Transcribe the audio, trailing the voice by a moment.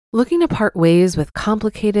Looking to part ways with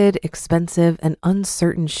complicated, expensive, and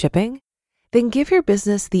uncertain shipping? Then give your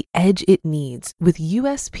business the edge it needs with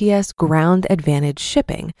USPS Ground Advantage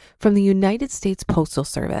shipping from the United States Postal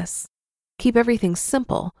Service. Keep everything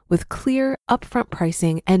simple with clear, upfront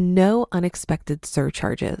pricing and no unexpected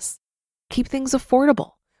surcharges. Keep things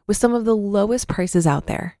affordable with some of the lowest prices out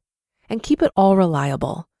there. And keep it all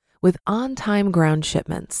reliable with on-time ground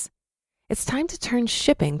shipments. It's time to turn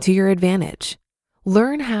shipping to your advantage.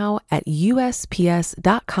 Learn how at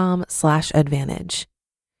USPS.com/advantage.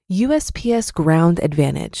 USPS Ground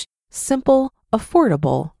Advantage. Simple,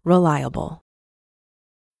 affordable, reliable.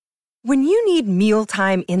 When you need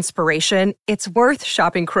mealtime inspiration, it's worth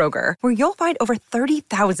shopping Kroger, where you'll find over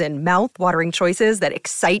 30,000 mouth-watering choices that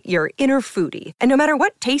excite your inner foodie. And no matter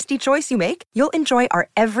what tasty choice you make, you'll enjoy our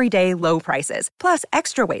everyday low prices, plus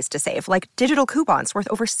extra ways to save, like digital coupons worth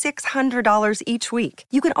over $600 each week.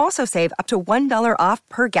 You can also save up to $1 off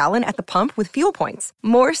per gallon at the pump with fuel points.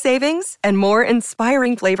 More savings and more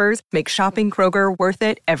inspiring flavors make shopping Kroger worth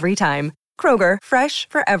it every time. Kroger, fresh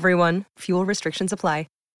for everyone. Fuel restrictions apply.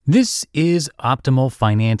 This is Optimal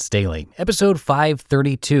Finance Daily, episode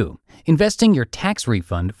 532, Investing Your Tax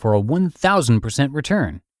Refund for a 1,000%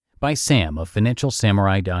 Return, by Sam of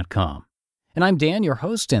FinancialSamurai.com. And I'm Dan, your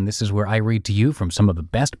host, and this is where I read to you from some of the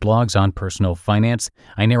best blogs on personal finance.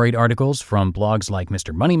 I narrate articles from blogs like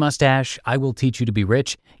Mr. Money Mustache, I Will Teach You to Be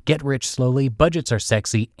Rich, Get Rich Slowly, Budgets Are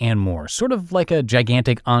Sexy, and more, sort of like a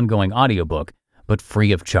gigantic ongoing audiobook, but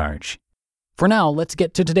free of charge. For now, let's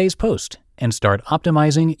get to today's post and start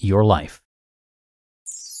optimizing your life.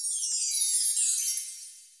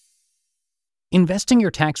 Investing Your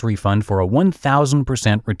Tax Refund for a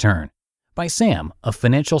 1,000% Return, by Sam of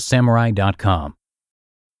FinancialSamurai.com.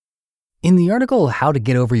 In the article How to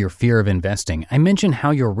Get Over Your Fear of Investing, I mention how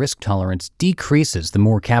your risk tolerance decreases the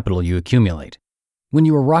more capital you accumulate. When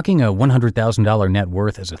you were rocking a $100,000 net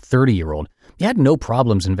worth as a 30-year-old, you had no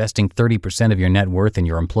problems investing 30% of your net worth in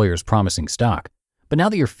your employer's promising stock. But now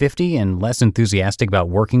that you're 50 and less enthusiastic about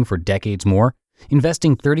working for decades more,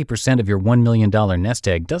 investing 30% of your $1 million nest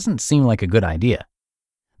egg doesn't seem like a good idea.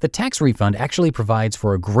 The tax refund actually provides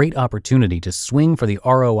for a great opportunity to swing for the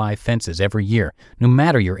ROI fences every year, no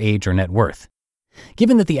matter your age or net worth.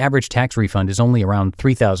 Given that the average tax refund is only around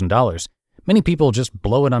 $3,000, many people just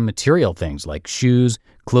blow it on material things like shoes,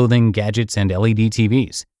 clothing, gadgets, and LED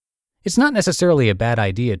TVs. It's not necessarily a bad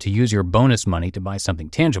idea to use your bonus money to buy something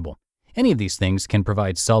tangible. Any of these things can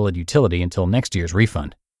provide solid utility until next year's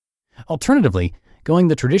refund. Alternatively, going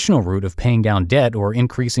the traditional route of paying down debt or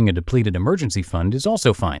increasing a depleted emergency fund is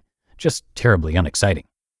also fine, just terribly unexciting.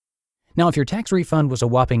 Now, if your tax refund was a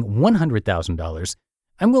whopping $100,000,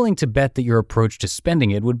 I'm willing to bet that your approach to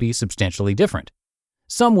spending it would be substantially different.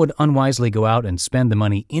 Some would unwisely go out and spend the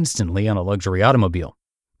money instantly on a luxury automobile.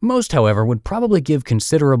 Most, however, would probably give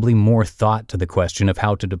considerably more thought to the question of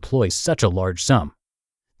how to deploy such a large sum.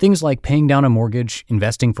 Things like paying down a mortgage,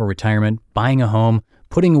 investing for retirement, buying a home,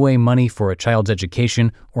 putting away money for a child's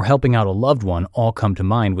education, or helping out a loved one all come to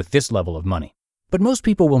mind with this level of money. But most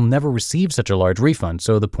people will never receive such a large refund,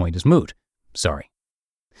 so the point is moot. Sorry.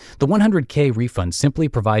 The $100K refund simply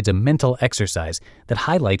provides a mental exercise that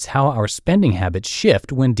highlights how our spending habits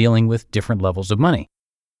shift when dealing with different levels of money.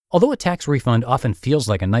 Although a tax refund often feels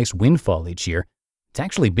like a nice windfall each year, it's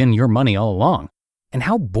actually been your money all along. And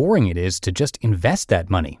how boring it is to just invest that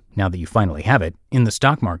money, now that you finally have it, in the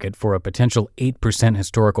stock market for a potential 8%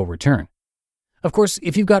 historical return. Of course,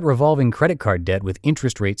 if you've got revolving credit card debt with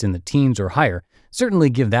interest rates in the teens or higher, certainly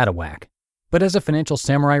give that a whack. But as a Financial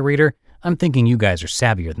Samurai reader, I'm thinking you guys are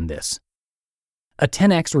savvier than this. A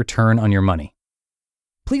 10x return on your money.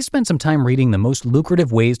 Please spend some time reading the most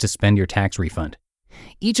lucrative ways to spend your tax refund.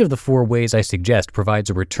 Each of the 4 ways I suggest provides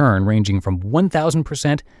a return ranging from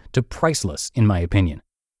 1,000% to priceless, in my opinion.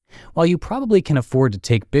 While you probably can afford to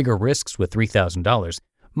take bigger risks with $3,000,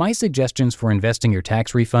 my suggestions for investing your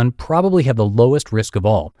tax refund probably have the lowest risk of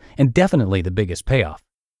all, and definitely the biggest payoff.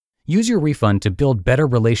 Use your refund to build better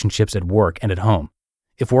relationships at work and at home.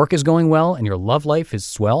 If work is going well and your love life is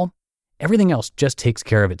swell, everything else just takes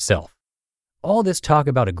care of itself. All this talk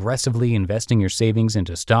about aggressively investing your savings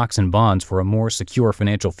into stocks and bonds for a more secure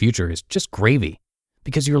financial future is just gravy,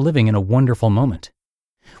 because you're living in a wonderful moment.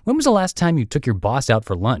 When was the last time you took your boss out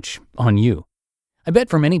for lunch, on you? I bet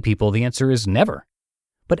for many people the answer is never.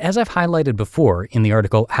 But as I've highlighted before in the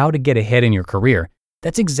article How to Get Ahead in Your Career,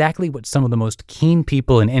 that's exactly what some of the most keen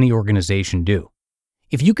people in any organization do.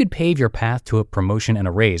 If you could pave your path to a promotion and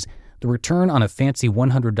a raise, the return on a fancy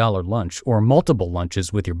 $100 lunch or multiple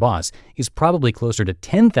lunches with your boss is probably closer to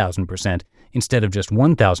 10,000% instead of just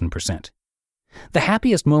 1,000%. The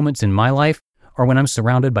happiest moments in my life or when I'm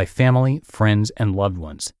surrounded by family, friends, and loved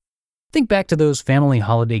ones. Think back to those family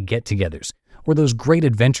holiday get-togethers, or those great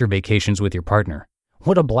adventure vacations with your partner.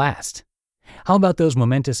 What a blast! How about those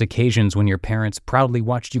momentous occasions when your parents proudly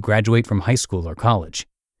watched you graduate from high school or college?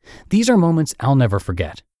 These are moments I'll never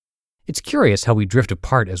forget. It's curious how we drift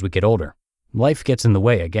apart as we get older. Life gets in the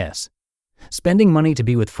way, I guess. Spending money to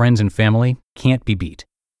be with friends and family can't be beat.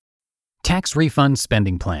 Tax refund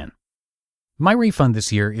spending plan. My refund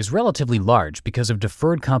this year is relatively large because of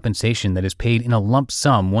deferred compensation that is paid in a lump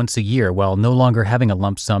sum once a year while no longer having a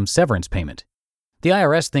lump sum severance payment. The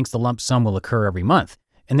IRS thinks the lump sum will occur every month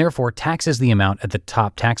and therefore taxes the amount at the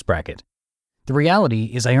top tax bracket. The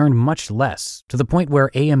reality is I earned much less, to the point where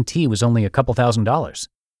AMT was only a couple $1,000s.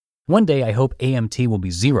 One day I hope AMT will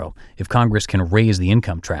be zero if Congress can raise the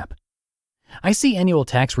income trap. I see annual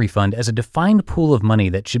tax refund as a defined pool of money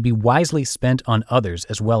that should be wisely spent on others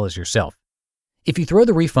as well as yourself. If you throw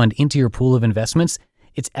the refund into your pool of investments,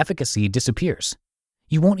 its efficacy disappears.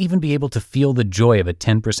 You won't even be able to feel the joy of a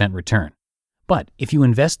 10% return. But if you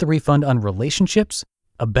invest the refund on relationships,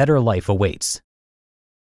 a better life awaits.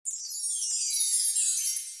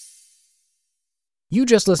 You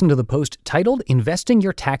just listened to the post titled Investing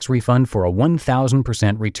Your Tax Refund for a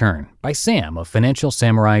 1,000% Return by Sam of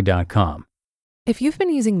FinancialSamurai.com. If you've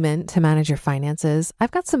been using Mint to manage your finances,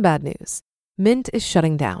 I've got some bad news. Mint is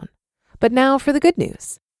shutting down. But now for the good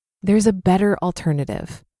news. There's a better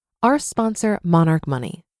alternative. Our sponsor, Monarch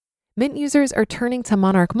Money. Mint users are turning to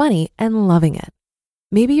Monarch Money and loving it.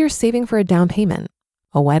 Maybe you're saving for a down payment,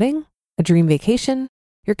 a wedding, a dream vacation,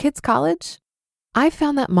 your kid's college. I've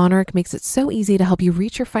found that Monarch makes it so easy to help you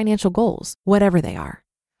reach your financial goals, whatever they are.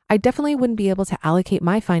 I definitely wouldn't be able to allocate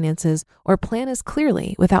my finances or plan as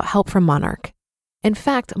clearly without help from Monarch. In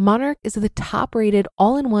fact, Monarch is the top-rated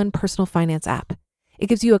all-in-one personal finance app. It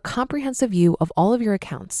gives you a comprehensive view of all of your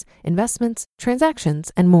accounts, investments,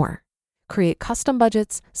 transactions, and more. Create custom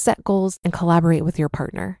budgets, set goals, and collaborate with your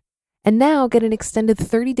partner. And now get an extended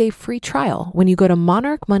 30-day free trial when you go to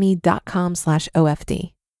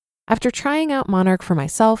monarchmoney.com/OFD. After trying out Monarch for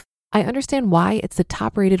myself, I understand why it's the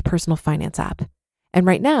top-rated personal finance app. And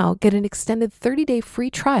right now, get an extended 30-day free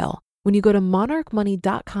trial when you go to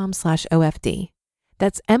monarchmoney.com/OFD.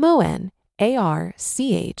 That's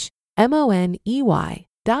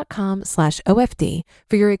monarchmoney.com/OFD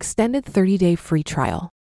for your extended 30-day free trial.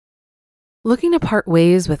 Looking to part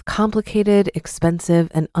ways with complicated, expensive,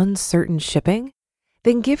 and uncertain shipping?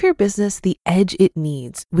 Then give your business the edge it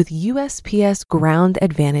needs with USPS Ground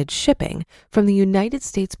Advantage shipping from the United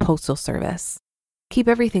States Postal Service. Keep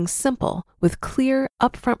everything simple with clear,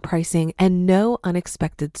 upfront pricing and no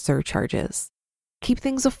unexpected surcharges. Keep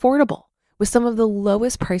things affordable with some of the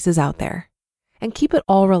lowest prices out there. And keep it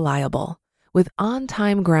all reliable with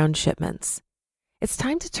on-time ground shipments. It's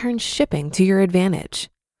time to turn shipping to your advantage.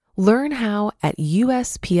 Learn how at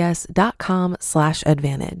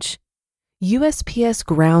USPS.com/advantage. USPS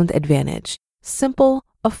Ground Advantage. Simple,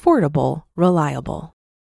 affordable, reliable.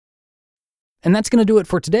 And that's going to do it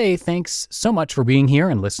for today. Thanks so much for being here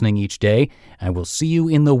and listening each day. I will see you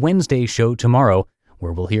in the Wednesday show tomorrow,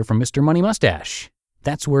 where we'll hear from Mr. Money Mustache.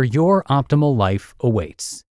 That's where your optimal life awaits.